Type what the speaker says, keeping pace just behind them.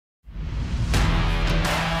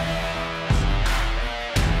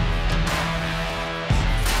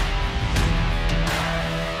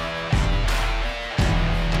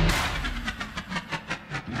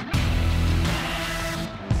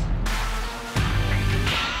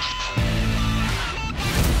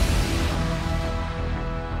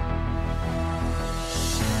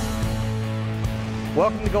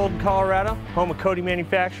Welcome to Golden, Colorado, home of Codi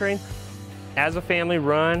Manufacturing. As a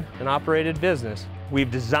family-run and operated business, we've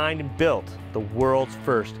designed and built the world's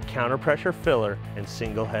first counter-pressure filler and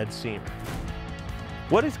single-head seamer.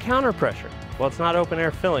 What is counter-pressure? Well, it's not open-air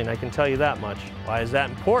filling, I can tell you that much. Why is that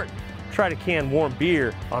important? Try to can warm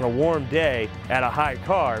beer on a warm day at a high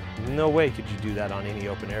carb. No way could you do that on any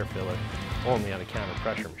open-air filler, only on a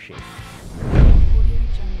counter-pressure machine.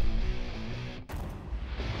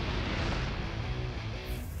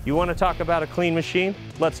 You want to talk about a clean machine?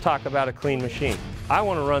 Let's talk about a clean machine. I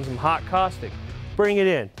want to run some hot caustic. Bring it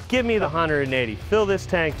in. Give me the 180. Fill this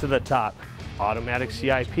tank to the top. Automatic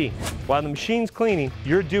CIP. While the machine's cleaning,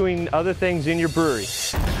 you're doing other things in your brewery.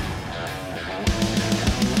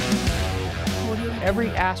 Every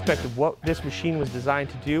aspect of what this machine was designed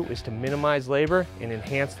to do is to minimize labor and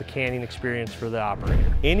enhance the canning experience for the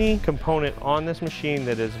operator. Any component on this machine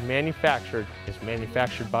that is manufactured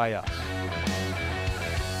by us.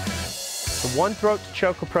 The one throat to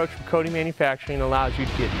choke approach from Codi Manufacturing allows you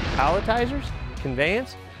to get depalletizers,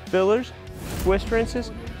 conveyance, fillers, twist rinses,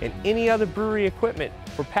 and any other brewery equipment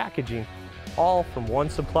for packaging, all from one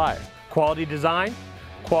supplier. Quality design,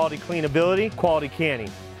 quality cleanability, quality canning.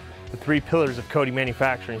 The three pillars of Codi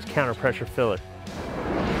Manufacturing's counter-pressure filler.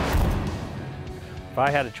 If I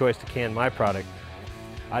had a choice to can my product,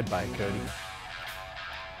 I'd buy a Codi.